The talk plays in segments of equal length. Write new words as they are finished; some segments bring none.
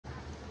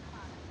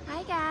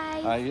Hi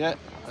guys. Hi, yeah.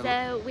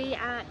 So we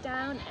are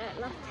down at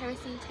Las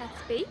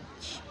Teresitas beach.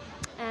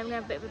 We're going to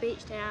have a bit of a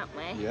beach day, aren't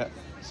we? Yeah,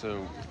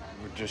 so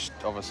we're just,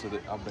 obviously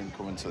I've been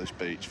coming to this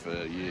beach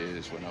for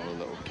years when I was a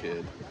little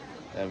kid.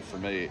 And for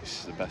me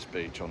it's the best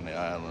beach on the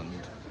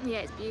island. Yeah,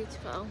 it's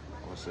beautiful.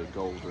 Obviously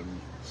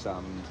golden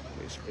sand,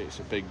 it's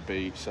a big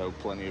beach, so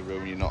plenty of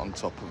room, you're not on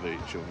top of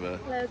each other.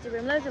 Loads of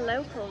room, loads of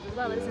locals as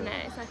well, Yeah. isn't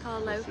it? It's like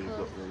all local. So you've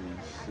got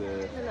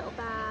these, the little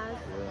bars.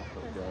 yeah,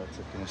 got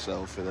taking a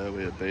selfie there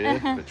with a beer,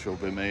 which will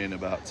be me in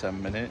about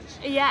 10 minutes.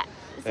 Yeah,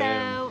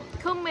 so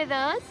come with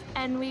us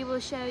and we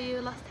will show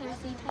you Las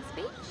Teresitas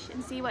beach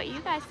and see what you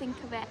guys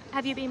think of it.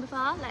 Have you been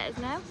before? Let us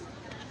know.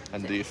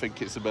 And do you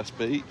think it's the best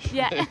beach?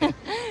 Yeah.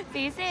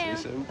 See you soon.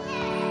 See you soon.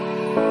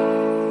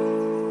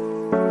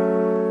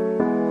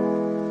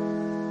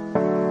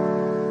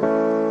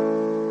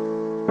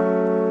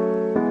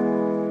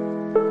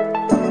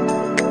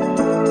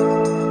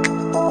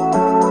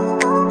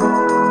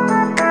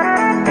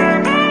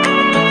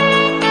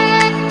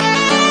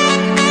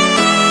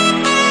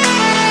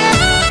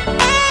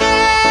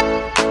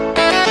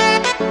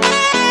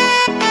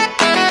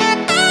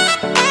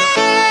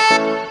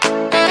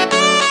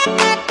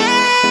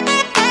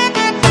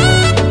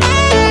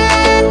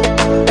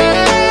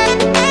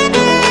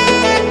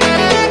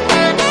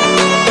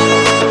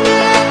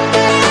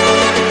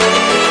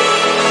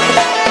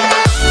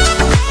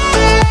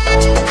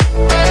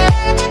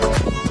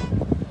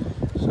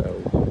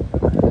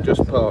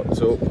 Just parked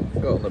up,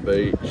 got on the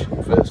beach.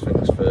 First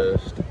things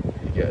first,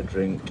 you get a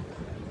drink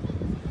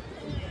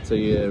to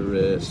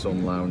your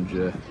sun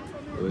lounger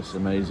with this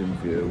amazing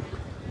view,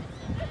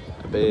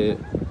 a beer,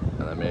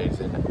 an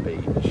amazing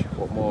beach.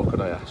 What more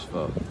could I ask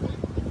for?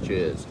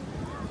 Cheers.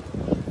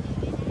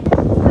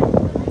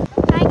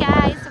 Hi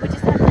guys, so we're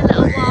just having a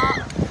little walk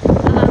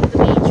along the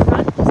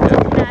beachfront, just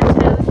dipping our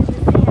toes in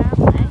the sea, aren't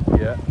we?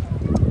 Yeah.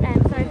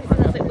 Sorry if it's a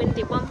little bit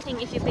windy. One thing,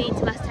 if you've been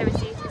to Las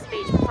Teresitas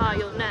beach before,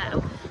 you'll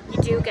know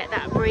you do get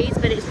that breeze,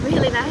 but it's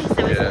really nice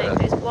though, isn't it?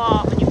 'Cause it's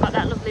warm and you've got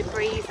that lovely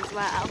breeze as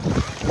well.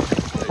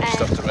 You just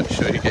have to make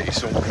sure you get your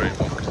sun cream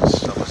on because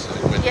it's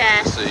obviously windy.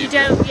 Yeah, you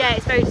don't. Yeah,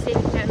 it's very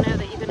deceiving. You don't know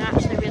that you're going to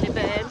actually really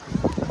burn.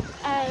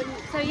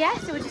 So yeah,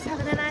 so we're just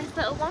having a nice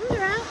little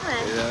wander, aren't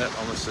we? Yeah,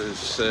 honestly,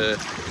 there's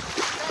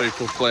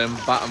people playing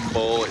bat and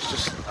ball. It's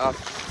just,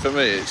 for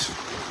me, it's the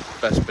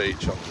best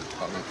beach on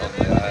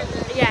the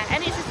island. Yeah,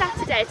 and it's a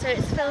Saturday, so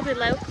it's filled with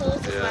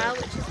locals as well,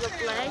 which is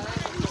lovely.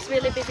 It's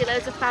really busy,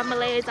 loads of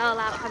families all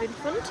out having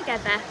fun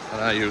together.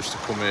 And I used to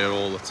come here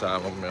all the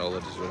time on my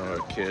holidays when I was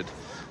a kid.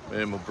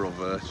 Me and my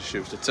brother just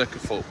used to take a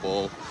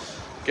football,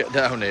 get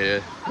down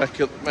here,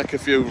 make a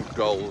few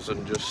goals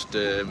and just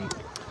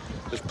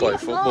play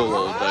football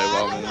all day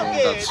while my mum and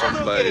dad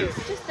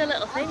sunbathe. Just a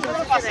little thing, isn't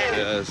it?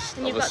 Yes,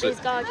 and you've got these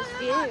gorgeous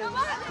views.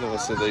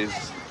 Obviously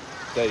these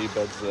day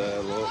beds there,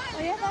 look. Oh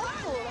yeah, that's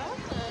cool,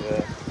 aren't they?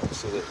 Yeah,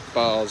 obviously the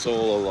bars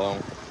all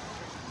along.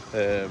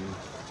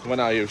 When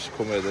I used to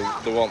come here, they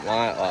weren't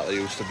like that. They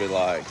used to be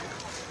like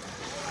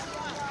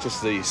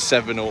just these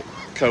 7-Up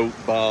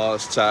Coke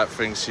bars type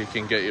things, so you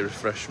can get your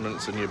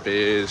refreshments and your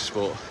beers.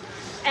 But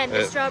and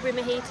the strawberry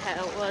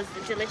mojito was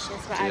delicious,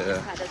 what I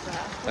just had as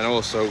well. And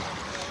also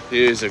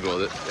years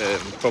ago,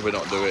 probably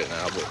not do it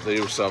now, but they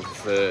used to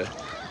have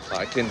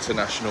like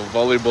international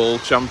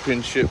volleyball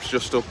championships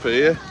just up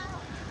here.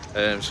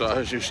 So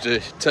I used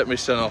to take my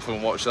son off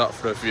and watch that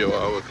for a few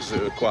hours because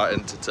it was quite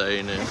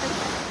entertaining.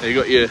 You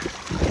got your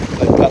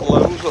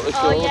pedalos, what they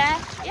called? Oh yeah,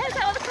 yeah, is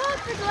that what they're called?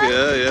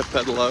 Pedalo? Yeah,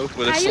 pedalo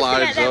with the slides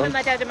I used to get them on. with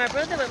my dad and my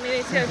brother when we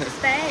moved to go to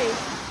Spain.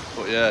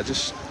 But yeah,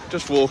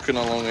 just walking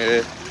along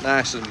here,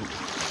 nice, and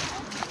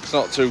it's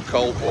not too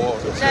cold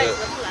water, is No, it? it's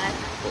lovely.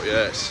 But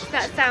yeah, it's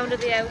That sound of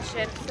the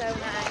ocean, so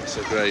nice. It's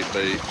a great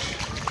beach.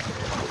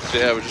 So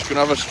yeah, we're just going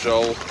to have a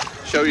stroll,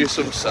 show you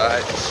some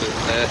sights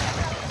and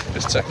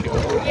just take it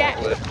all. Yeah,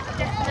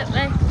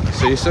 definitely.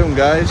 See you soon,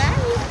 guys.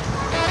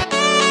 Bye.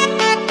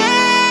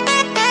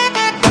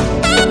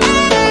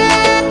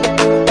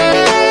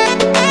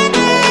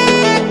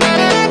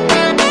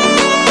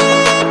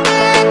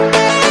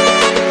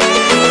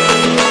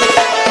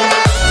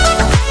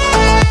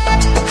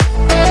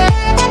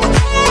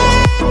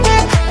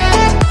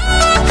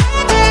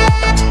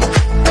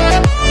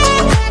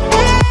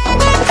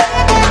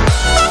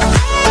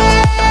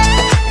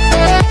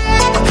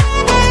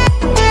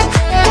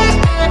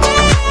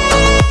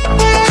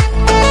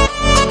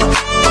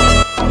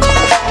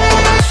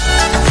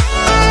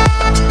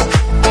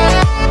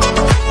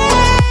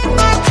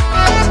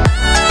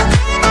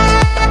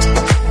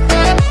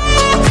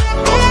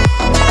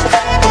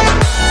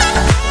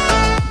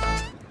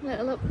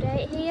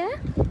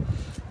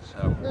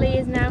 Lee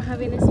is now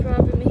having a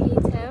strawberry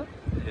mojito.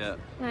 Yeah.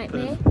 Like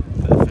me.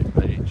 Perfect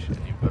beach, and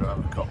you've got to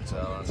have a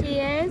cocktail.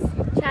 Cheers.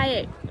 Try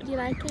it. Do you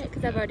like it?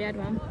 Because I've already had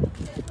one.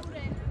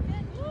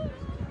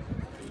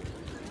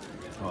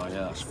 Oh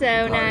yeah. That's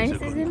So nice,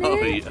 isn't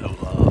it?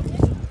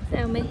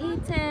 So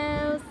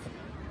mojitos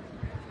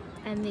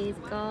and these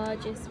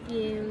gorgeous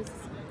views.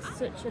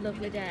 Such a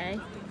lovely day.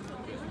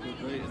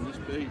 Great in this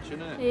beach,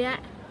 isn't it? Yeah.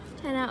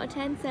 10 out of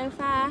 10 so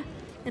far.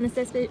 and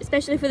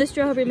especially for the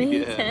strawberry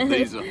meters. Yeah,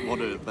 these are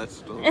one of the best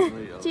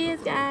stores.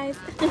 Cheers, guys.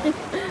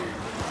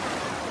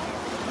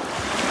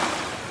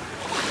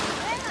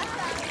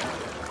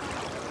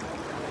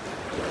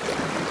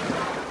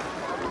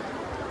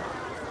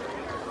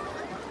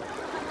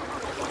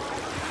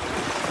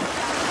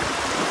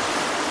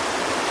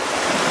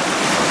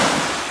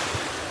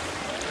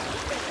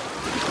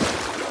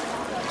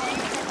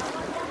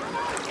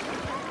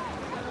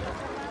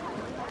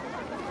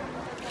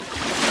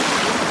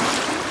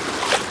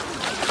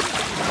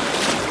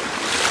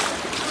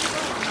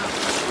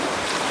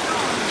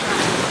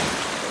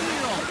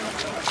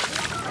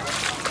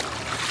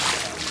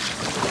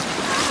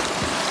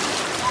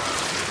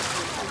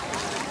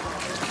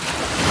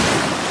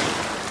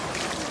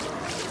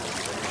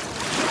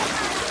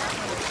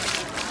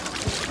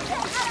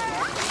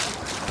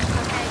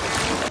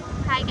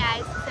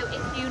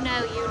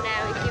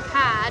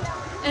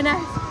 An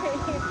ice cream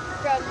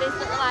from this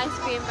little ice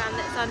cream van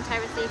that's on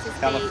Teresitas Beach.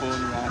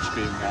 California ice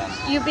cream van.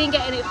 You've been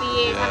getting it for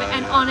years,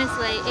 and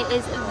honestly, it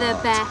is the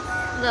best.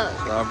 Look.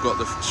 So I've got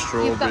the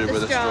strawberry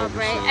with the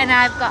strawberry sauce. And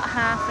I've got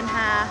half and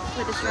half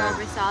with the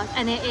strawberry sauce,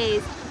 and it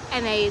is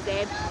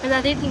amazing. Because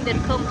I didn't think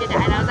they'd come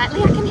today, and I was like,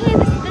 Lee, I can hear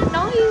the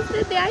noise,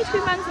 the ice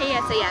cream van's here.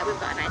 So yeah, we've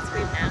got an ice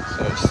cream now.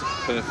 So it's a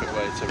perfect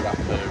way to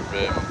wrap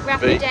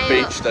our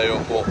beach day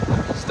up. But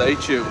stay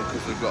tuned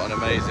because we've got an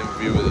amazing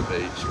view of the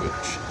beach,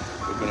 which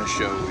we're going to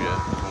show you.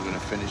 We're going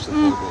to finish the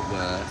vlog up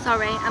there.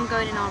 Sorry, I'm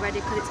going in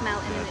already because it's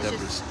melting. Yeah, and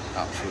it's Deborah's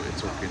absolutely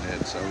tucking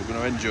in, so we're going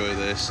to enjoy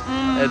this,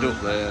 head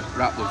up there,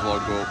 wrap the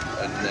vlog up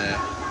and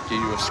give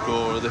you a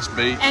score of this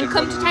beach. And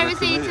come to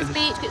Teresitas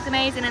Beach, it's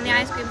amazing and the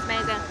ice cream's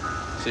amazing.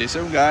 See you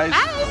soon, guys.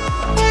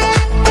 Bye.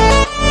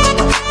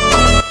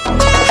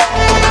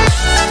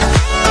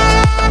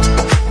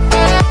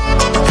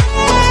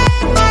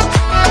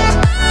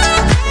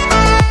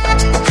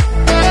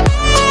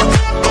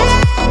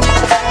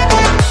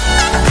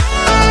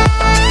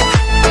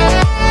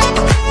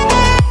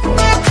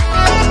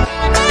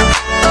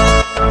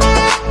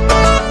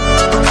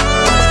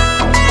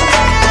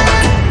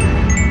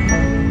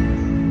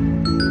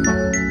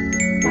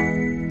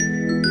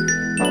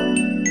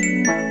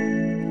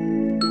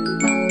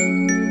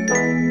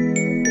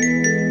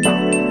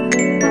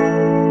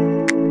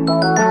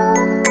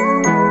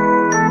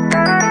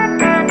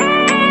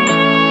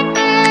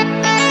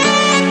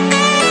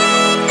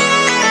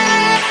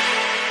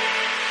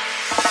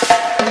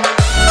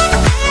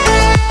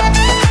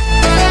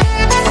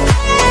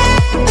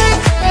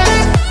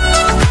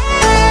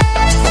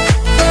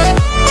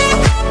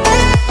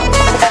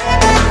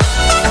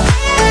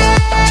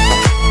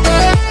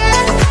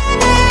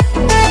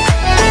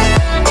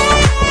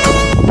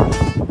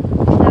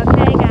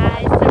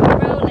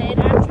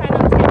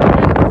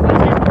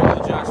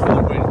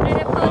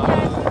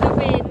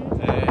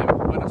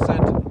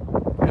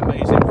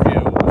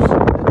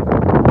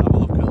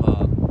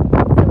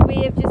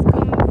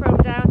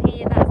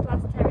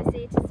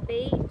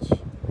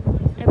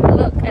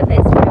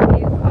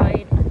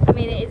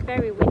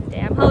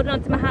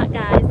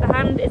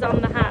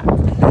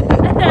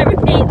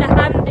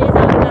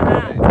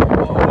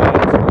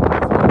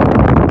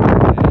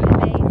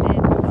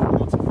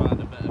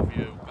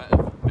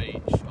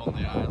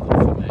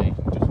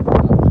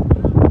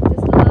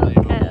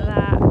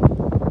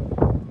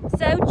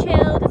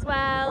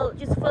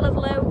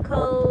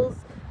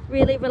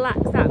 Really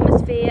relaxed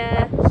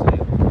atmosphere.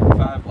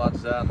 5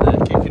 lads down there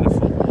kicking a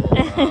football.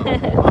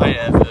 Hi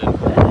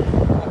Evan.